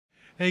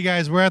Hey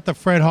guys, we're at the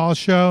Fred Hall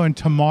Show, and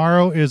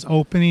tomorrow is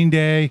opening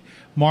day,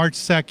 March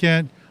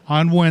 2nd,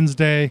 on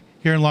Wednesday,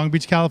 here in Long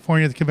Beach,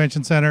 California, at the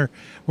Convention Center.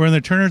 We're in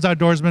the Turner's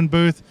Outdoorsman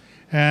booth,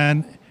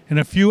 and in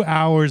a few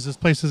hours, this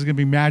place is going to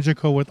be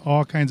magical with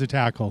all kinds of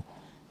tackle.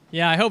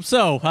 Yeah, I hope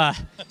so.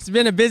 It's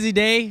been a busy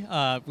day.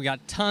 We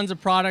got tons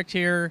of product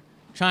here,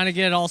 trying to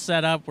get it all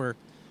set up. We're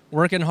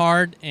working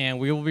hard, and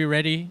we will be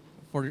ready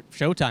for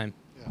showtime.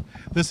 Yeah.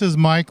 This is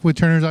Mike with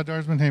Turner's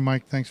Outdoorsman. Hey,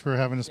 Mike, thanks for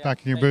having us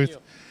back in your booth. You.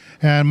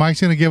 And Mike's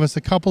going to give us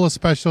a couple of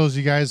specials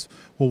you guys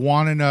will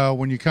want to know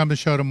when you come to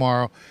show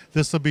tomorrow.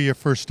 This will be your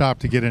first stop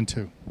to get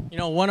into. You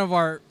know, one of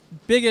our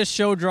biggest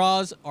show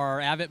draws are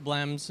our Avid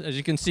Blems. As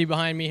you can see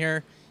behind me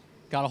here,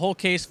 got a whole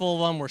case full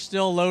of them. We're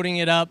still loading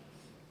it up.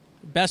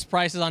 Best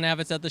prices on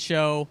Avids at the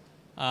show.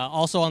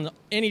 Also, on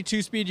any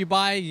 2-speed you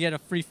buy, you get a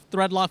free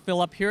thread lock fill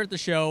up here at the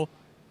show.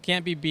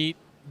 Can't be beat.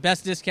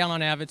 Best discount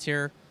on Avids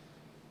here.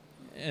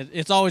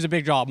 It's always a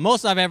big draw.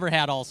 Most I've ever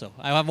had also.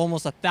 I have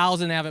almost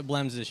 1,000 Avid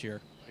Blems this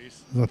year.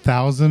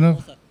 1,000 of?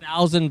 Almost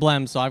 1,000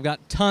 Blems. So I've got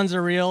tons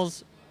of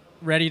reels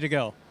ready to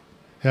go.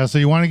 Yeah, so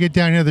you want to get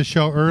down here to the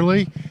show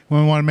early.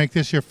 We want to make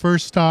this your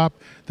first stop.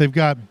 They've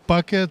got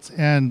buckets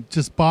and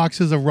just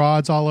boxes of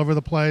rods all over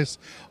the place,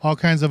 all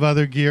kinds of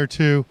other gear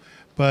too.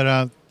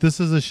 But this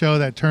is a show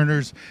that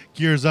Turner's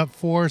gears up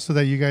for, so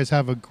that you guys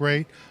have a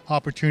great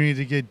opportunity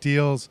to get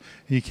deals.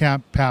 And you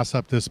can't pass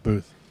up this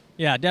booth.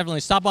 Yeah,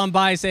 definitely. Stop on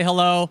by, say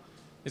hello.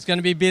 It's going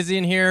to be busy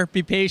in here.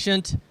 Be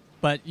patient,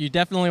 but you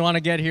definitely want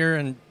to get here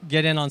and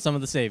get in on some of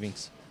the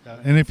savings.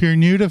 And if you're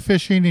new to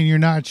fishing and you're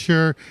not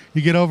sure,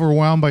 you get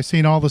overwhelmed by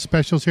seeing all the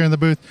specials here in the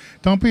booth,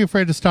 don't be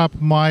afraid to stop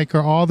Mike,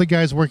 or all the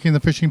guys working the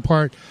fishing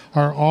part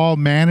are all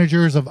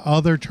managers of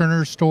other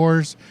Turner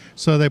stores.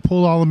 So they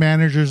pull all the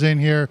managers in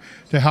here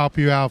to help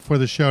you out for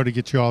the show to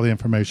get you all the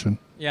information.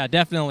 Yeah,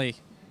 definitely.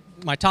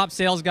 My top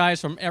sales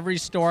guys from every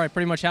store. I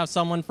pretty much have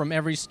someone from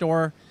every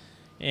store,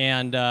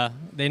 and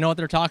they know what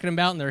they're talking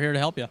about, and they're here to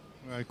help you.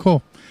 All right,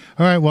 cool.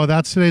 All right, well,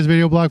 that's today's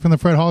video blog from the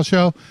Fred Hall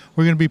Show.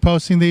 We're going to be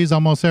posting these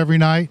almost every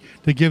night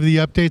to give the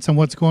updates on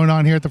what's going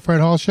on here at the Fred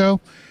Hall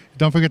Show.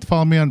 Don't forget to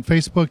follow me on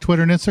Facebook,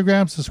 Twitter, and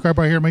Instagram. Subscribe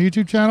right here to my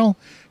YouTube channel.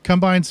 Come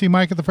by and see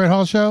Mike at the Fred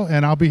Hall Show,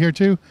 and I'll be here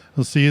too.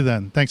 We'll see you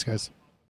then. Thanks, guys.